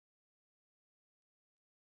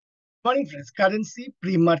Morning friends, currency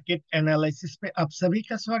pre market analysis पे आप सभी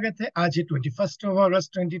का स्वागत है। आज है 21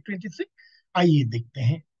 अगस्त 2023। आइए देखते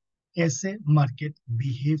हैं कैसे मार्केट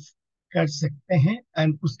बिहेव कर सकते हैं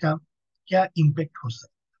एंड उसका क्या इम्पेक्ट हो सकता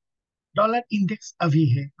है। डॉलर इंडेक्स अभी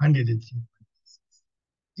है 103।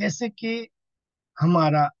 जैसे कि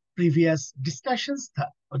हमारा प्रीवियस डिस्कशंस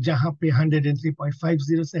था, और जहां पे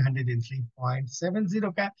 103.50 से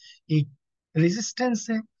 103.70 का एक रेजिस्टेंस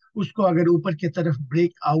है, उसको अगर ऊपर की तरफ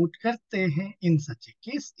ब्रेक आउट करते हैं, इन सच ए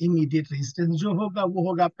केस इमीडिएट रेजिस्टेंस जो होगा वो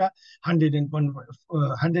होगा आपका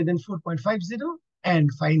 104.50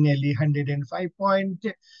 एंड फाइनली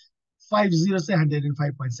 105.50 से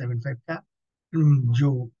 105.75 का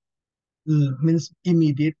जो means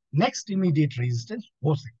immediate next immediate resistance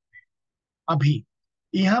हो सकता है। अभी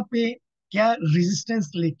यहाँ पे क्या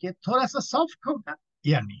रेजिस्टेंस लेके थोड़ा सा सॉफ्ट होगा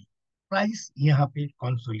या नहीं, प्राइस यहाँ पे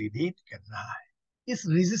कंसोलिडेट कर रहा है। इस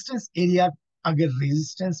रेजिस्टेंस एरिया अगर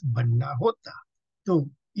रेजिस्टेंस बनना होता तो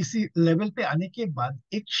इसी लेवल पे आने के बाद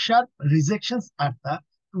एक शार्प रिजेक्शन आता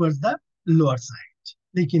टुवर्ड्स द लोअर साइड,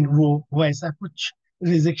 लेकिन वो वैसा कुछ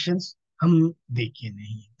रिजेक्शंस हम देखे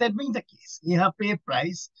नहीं। दैट बीइंग द केस, यहाँ पे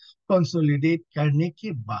प्राइस कंसोलिडेट करने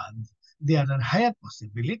के बाद देयर आर हायर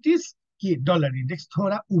पॉसिबिलिटीज कि डॉलर इंडेक्स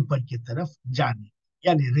थोड़ा ऊपर की तरफ जाने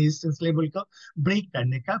यानी रेजिस्टेंस लेवल को ब्रेक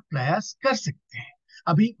करने का प्रयास कर सकते हैं।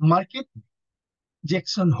 अभी मार्केट में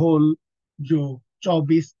जैक्सन होल जो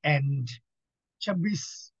 24 एंड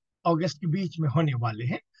 26 अगस्त के बीच में होने वाले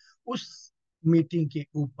हैं, उस मीटिंग के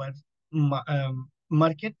ऊपर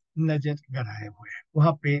मार्केट नजर गड़ाए हुए हैं।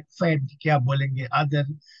 वहां पे फेड क्या बोलेंगे, अदर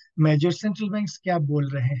मेजर सेंट्रल बैंक्स क्या बोल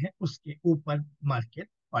रहे हैं, उसके ऊपर market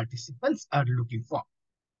participants are looking for.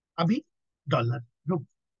 अभी डॉलर रुपी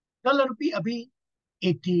डॉलर रुपी अभी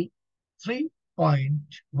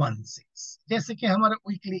 83.16। जैसे कि हमारा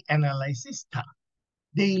वीकली एनालिसिस था,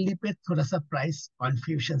 डेली पे थोड़ा सा प्राइस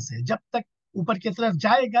कॉन्फ्यूजन है। जब तक ऊपर की तरफ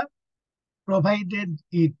जाएगा, प्रोवाइडेड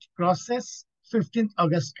इट क्रॉसेस 15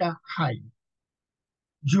 अगस्त का हाई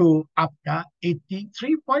जो आपका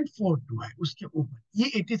 83.42 है, उसके ऊपर ये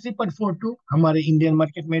 83.42 हमारे इंडियन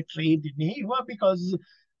मार्केट में ट्रेड नहीं हुआ बिकॉज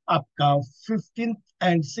आपका 15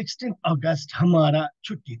 एंड 16 अगस्त हमारा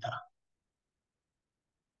छुट्टी था।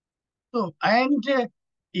 तो एंड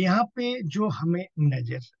यहाँ पे जो हमें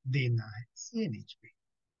नजर देना है सीएनएच पे,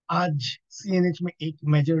 आज सीएनएच में एक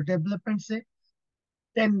मेजर डेवलपमेंट है।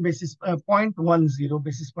 10 बेसिस 0.10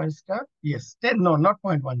 बेसिस पॉइंट्स का, yes 10, no not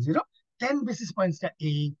 0.10, 10 basis points का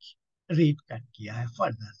एक रेट कट किया है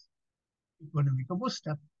फर्दर इकोनॉमी को बूस्ट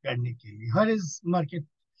अप करने के लिए। हर is market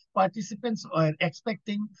participants are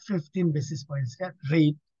expecting 15 basis points का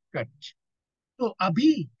रेट कट। तो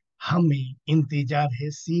अभी हमें इंतजार है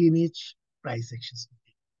सीएनएच प्राइस एक्शन।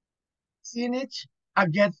 सीएनएच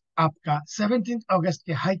अगर आपका 17 अगस्त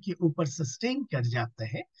के हाई के ऊपर सस्टेन कर जाता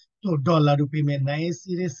है तो डॉलर रुपए में नए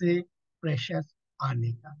सिरे से प्रेशर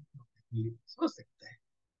आने का हो सकता है।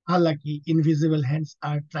 हालांकि invisible hands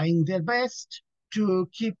are trying their best to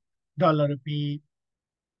keep dollar rupee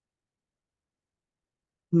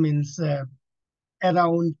means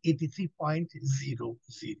around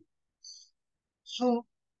 83.00। सो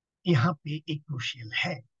यहाँ पे एक क्रूशियल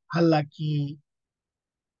है। हालांकि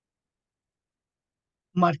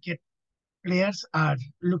market players are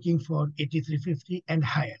looking for 8350 and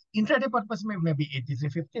higher. Intraday purpose में maybe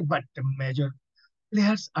 8350, but major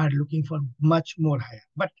players are looking for much more higher.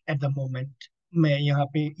 But at the moment मैं यहाँ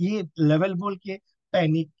पे ये लेवल बोल के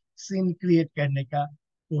पैनिक सीन क्रिएट करने का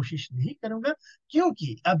कोशिश नहीं करूंगा,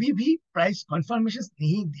 क्योंकि अभी भी प्राइस कंफर्मेशन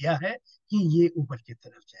नहीं दिया है कि ये ऊपर की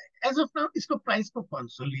तरफ जाएगा। एज ऑफ नाउ इसको प्राइस को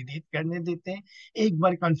कंसोलिडेट करने देते हैं। एक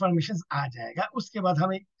बार कंफर्मेशन आ जाएगा उसके बाद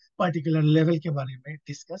हम एक पर्टिकुलर लेवल के बारे में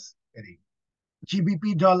डिस्कस करेंगे।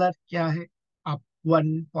 जीबीपी डॉलर क्या है, आप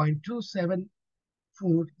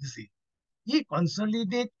 1.2740, ये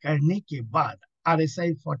कंसोलिडेट करने के बाद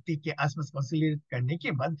आरएसआई 40 के आसपास कंसोलिडेट करने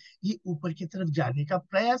के बाद ये ऊपर की तरफ जाने का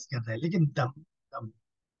प्रयास कर रहा है, लेकिन दम दम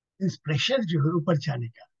इस प्रेशर जो है ऊपर जाने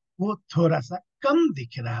का वो थोड़ा सा कम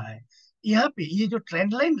दिख रहा है। यहाँ पे ये जो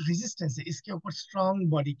ट्रेंड लाइन रेजिस्टेंस है, इसके ऊपर स्ट्रॉन्ग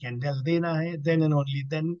बॉडी कैंडल देना है, देन एंड ओनली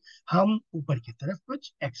देन हम ऊपर की तरफ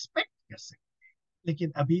कुछ एक्सपेक्ट कर सकते,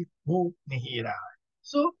 लेकिन अभी हो नहीं रहा है।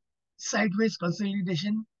 सो साइडवेज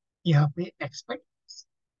कंसोलिडेशन यहाँ पे एक्सपेक्ट।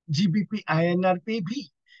 जीबीपी आईएनआर पे भी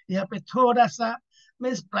यहाँ पे थोड़ा सा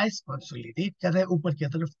मीन्स प्राइस कंसोलिडेट कर रहे हैं ऊपर की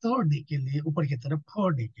तरफ तोड़ने के लिए, ऊपर की तरफ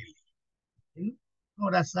फोड़ने के लिए।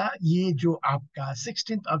 थोड़ा सा ये जो आपका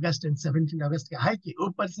 16 अगस्त एंड 17 अगस्त के हाई के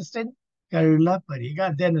ऊपर सस्टेन करना पड़ेगा,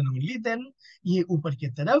 देन एंड ओनली देन ये ऊपर की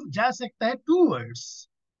तरफ जा सकता है टूवर्ड्स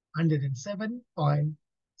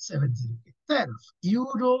 107.70 की तरफ।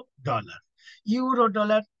 यूरो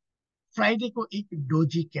डॉलर फ्राइडे को एक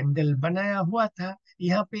डोजी कैंडल बनाया हुआ था।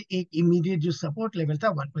 यहाँ पे एक इमीडिएट जो सपोर्ट लेवल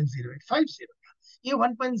था 1.0850 का, ये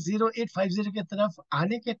 1.0850 के तरफ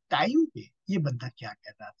आने के टाइम पे ये बंदा क्या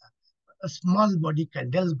कर रहा था, स्मॉल बॉडी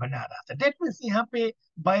कैंडल्स बना रहा था। दैट मीन्स यहाँ पे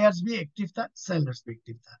बायर्स भी एक्टिव था, सेलर्स भी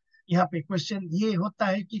एक्टिव था। यहाँ पे क्वेश्चन ये होता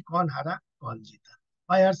है कि कौन हारा कौन जीता,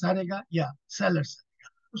 बायर्स हारेगा या सेलर्स हारेगा,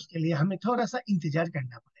 उसके लिए हमें थोड़ा सा इंतजार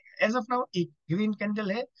करना पड़ेगा। एज ऑफ नाउ एक ग्रीन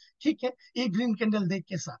कैंडल है, ठीक है, एक ग्रीन कैंडल देख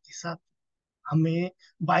के साथ ही साथ हमें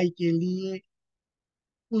बाई के लिए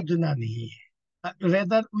कूदना नहीं है।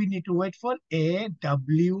 Rather we need to wait for A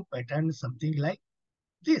W pattern something like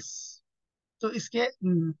this. तो इसके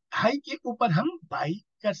हाई के ऊपर हम बाई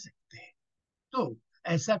कर सकते हैं। तो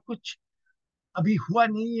ऐसा कुछ अभी हुआ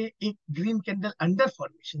नहीं है, एक ग्रीन कैंडल अंडर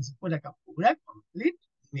फॉर्मेशन से पूरा का पूरा कंप्लीट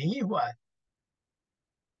नहीं हुआ है,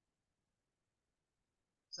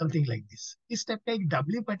 समथिंग लाइक दिस। इस टाइप का एक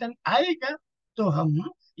डब्ल्यू पैटर्न आएगा तो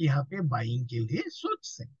हम यहाँ पे बाइंग के लिए सोच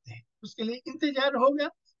सकते हैं, उसके लिए इंतजार होगा।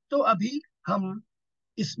 तो अभी हम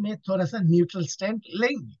इसमें थोड़ा सा न्यूट्रल स्टैंड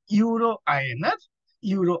लेंगे।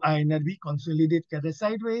 यूरो आईएनआर भी कंसोलिडेट कर रहे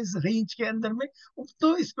साइडवेज रेंज के अंदर में,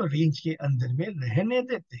 तो इसको रेंज के अंदर में रहने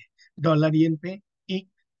देते हैं। डॉलर येन पे एक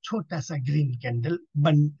छोटा सा ग्रीन कैंडल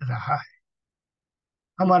बन रहा है।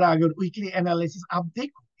 हमारा अगर वीकली एनालिसिस आप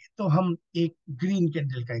देखोगे तो हम एक ग्रीन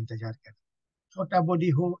कैंडल का इंतजार करें, छोटा बॉडी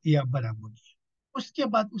हो या बड़ा बॉडी। उसके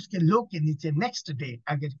बाद उसके लो के नीचे नेक्स्ट डे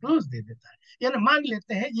अगर क्लोज दे देता है, यानी मान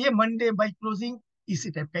लेते हैं ये मंडे बाय क्लोजिंग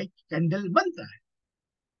इसी टाइप का एक कैंडल बनता है।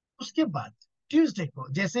 उसके बाद ट्यूसडे को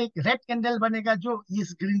जैसे एक रेड कैंडल बनेगा जो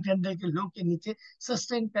इस ग्रीन कैंडल के लो के नीचे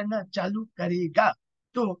सस्टेन करना चालू करेगा,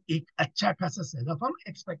 तो एक अच्छा खासा सेल ऑफ हम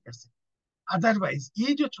एक्सपेक्ट कर सकते हैं। अदरवाइज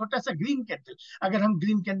ये जो छोटा सा ग्रीन कैंडल, अगर हम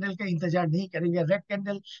ग्रीन कैंडल का इंतजार नहीं करेंगे, रेड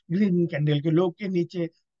कैंडल ग्रीन कैंडल के लो के नीचे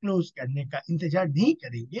क्लोज करने का इंतजार नहीं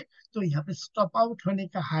करेंगे, तो यहाँ पे स्टॉप आउट होने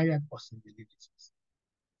का हायर पॉसिबिलिटी।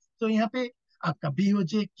 तो यहाँ पे आपका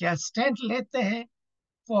बीओजे क्या स्टैंड लेते हैं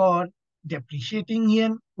फॉर डेप्रिशिएटिंग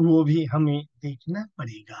येन, वो भी हमें देखना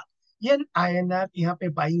पड़ेगा। येन आईएनआर यहाँ पे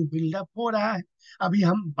बाइंग बिल्डअप हो रहा है, अभी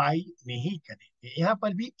हम बाई नहीं करेंगे। यहाँ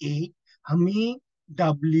पर भी एक हमें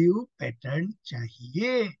डब्ल्यू पैटर्न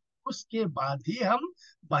चाहिए, उसके बाद ही हम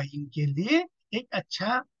बाइंग के लिए एक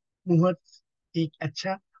अच्छा मुहूर्त, एक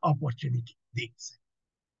अच्छा अपॉर्चुनिटी देख सकते।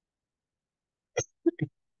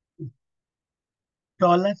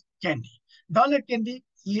 डॉलर कैंडी, डॉलर कैंडी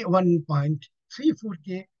ये 1.34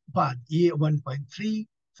 के बाद ये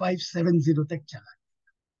 1.3570 तक चला।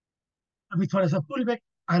 अभी थोड़ा सा पुल बैक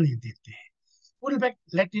आने देते हैं, pull back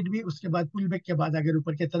let it be. उसके बाद पुल बैक के बाद अगर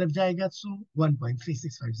ऊपर की तरफ जाएगा तो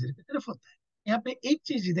 1.3650 की तरफ होता है। यहाँ पे एक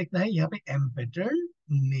चीज देखना है, यहाँ पे एम पैटर्न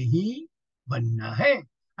नहीं बनना है।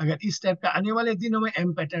 अगर इस टाइप का आने वाले दिनों में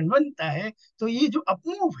एम पैटर्न बनता है तो ये जो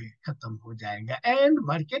अपमूव है खत्म हो जाएगा एंड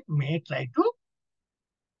मार्केट में try to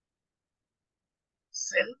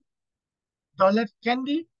cell dollar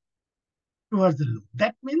candy towards the low.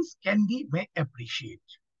 That means candy may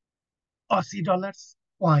appreciate. Aussie dollars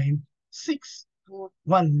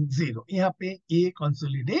 0.6410, यहाँ पे ये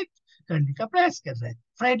कंसोलिडेट करने का प्रयास कर रहा है।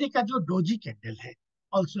 फ्राइडे का जो डोजी कैंडल है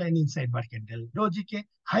also an inside bar candle, doji के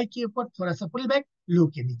हाई के ऊपर थोड़ा सा पुल बैक, लो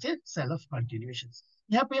के नीचे सेल ऑफ कंटिन्यूएशन।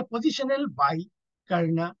 यहाँ पे पोजिशनल बाई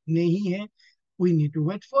करना नहीं है, we need to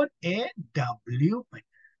wait for A W.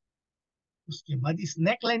 उसके बाद इस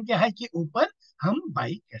नेक लाइन के हाई के ऊपर हम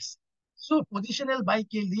बाई कर सकते। सो पोजिशनल बाई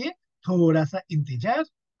के लिए थोड़ा सा इंतजार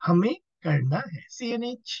हमें करना है।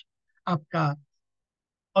 सीएनएच आपका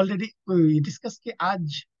ऑलरेडी डिस्कस के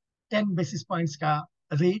आज 10 बेसिस पॉइंट्स का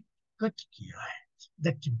रेट कट किया है।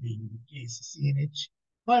 That being the case, CNH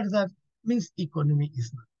further means economy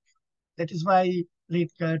is not, that is why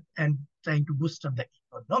rate cut and trying to boost up the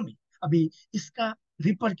economy. अभी इसका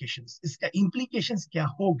रिपरकेशंस, इसका इम्प्लीकेशंस क्या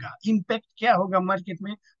होगा, इम्पैक्ट क्या होगा मार्केट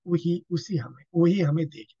में, वही हमें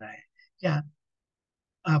देखना है। क्या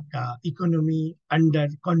आपका इकोनॉमी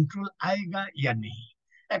अंडर कंट्रोल आएगा या नहीं,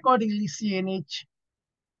 अकॉर्डिंगली सीएनएच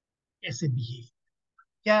कैसे बिहेव,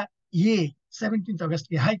 क्या ये 17 अगस्त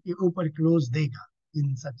के हाई के ऊपर क्लोज देगा।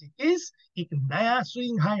 इन सच केस एक नया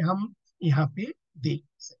स्विंग हाई हम यहाँ पे देख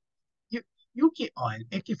सकते। यूके ऑयल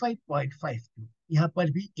 85.52, यहाँ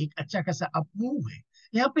पर भी एक अच्छा खासा अपमूव है।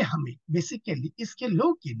 यहाँ पे हमें बेसिकली इसके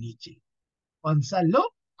लो के नीचे, कौन सा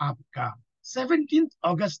लो, आपका 17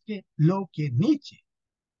 अगस्त के लो के नीचे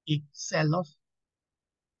एक सेल ऑफ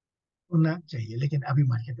होना चाहिए, लेकिन अभी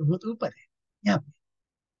मार्केट बहुत ऊपर है यहाँ पे।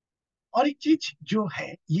 और एक चीज जो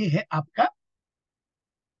है ये है आपका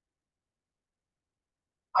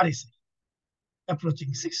RSI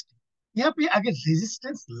अप्रोचिंग 60, यहाँ पे अगर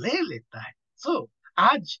रेजिस्टेंस ले लेता है, सो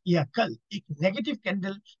आज या कल एक नेगेटिव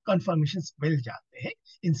कैंडल कंफर्मेशन मिल जाते हैं,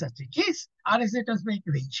 इन सच केस आरएसए टर्म्स में एक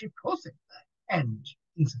रेंज शिफ्ट हो सकता है एंड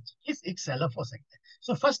इन सच केस एक सेल ऑफ हो सकता है.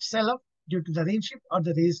 So first cell of due to the range shift और द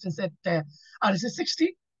रेजिस्टेंस एट आरएसए 60,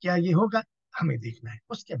 क्या ये होगा हमें देखना है.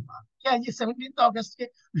 उसके बाद क्या ये 17 अगस्त के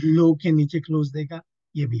लो के नीचे क्लोज देगा,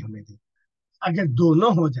 ये भी हमें देखना है. अगर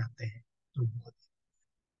दोनों हो जाते हैं तो बहुत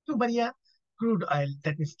तो बढ़िया. Crude oil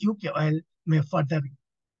that means UK oil में फर्दर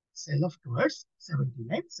सेल ऑफ टुवर्ड्स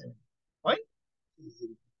 79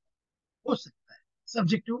 7.30 हो सकता है,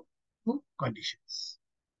 सब्जेक्ट टू टू कंडीशंस.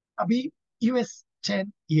 अभी यूएस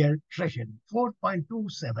 10 ईयर ट्रेजरी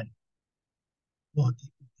 4.27 बहुत ही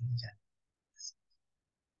ऊपर जा रहा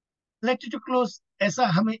है. टू क्लोज ऐसा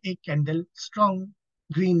हमें एक candle strong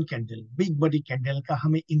green candle big body candle का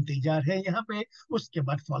हमें इंतजार है यहाँ पे. उसके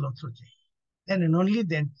बाद फॉलो थ्रू चाहिए. Then and only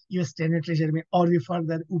then US 10 treasury में और भी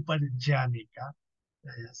फर्दर ऊपर जाने का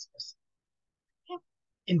प्रयास कर सकते हैं.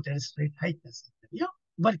 इंटरेस्ट रेट हाइक का सिनेरियो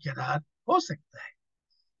बरकरार हो सकता है.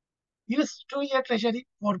 यूएस 2 ईयर ट्रेजरी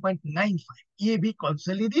 4.95 ये भी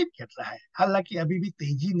कंसोलिडेट कर रहा है, हालांकि अभी भी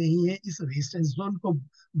तेजी नहीं है इस रेजिस्टेंस जोन को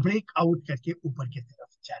ब्रेक आउट करके ऊपर की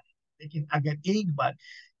तरफ जाने. लेकिन अगर एक बार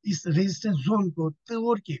इस रेजिस्टेंस जोन को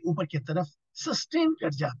तोड़ के ऊपर की तरफ सस्टेन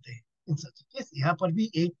कर जाते हैं, इन सच केस यहाँ पर भी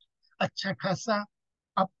एक अच्छा खासा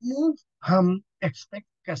अपमूव हम एक्सपेक्ट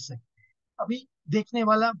कर सकते हैं. अभी देखने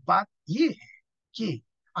वाला बात ये है कि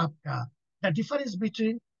आपका the difference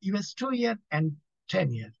between US 2 year and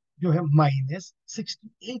 10 year जो है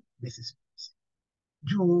 -68 बेसिस पॉइंट्स,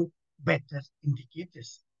 जो बेटर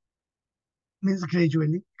इंडिकेटर्स मींस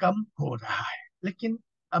ग्रेजुअली कम हो रहा है. लेकिन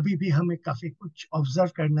अभी भी हमें काफी कुछ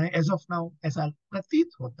ऑब्जर्व करना है. एज ऑफ नाउ ऐसा प्रतीत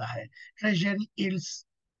होता है ट्रेजरी यील्ड्स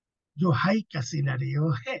जो हाई का सिनेरियो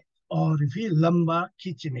है और भी लंबा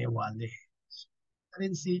खींचने वाले हैं.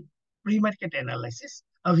 करेंसी प्री मार्केट एनालिसिस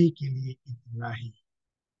अभी के लिए इतना ही.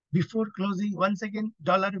 Before closing once again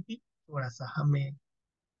dollar rupee थोड़ा सा हमें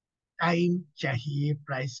टाइम चाहिए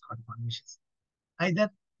प्राइस कंफर्मेशन. इधर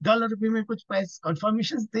डॉलर रुपये में कुछ प्राइस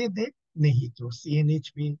कंफर्मेशन दे दे, नहीं तो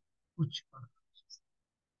सीएनएच में कुछ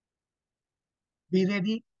बी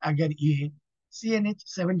रेडी. अगर ये सीएनएच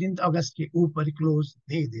 17 अगस्त के ऊपर क्लोज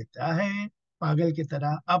दे देता है, पागल की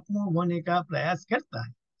तरह अप मूव होने का प्रयास करता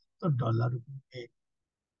है, तो डॉलर रुपये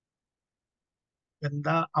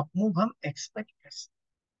गंदा अप मूव हम एक्सपेक्ट कर सकते हैं.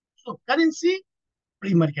 तो करेंसी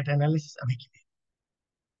प्री मार्केट एनालिसिस अभी के लिए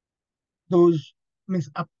दोज मीन्स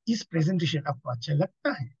अब इस प्रेजेंटेशन आपको अच्छा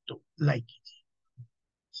लगता है तो लाइक कीजिए.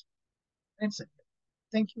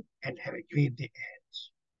 Thank you and have a great day.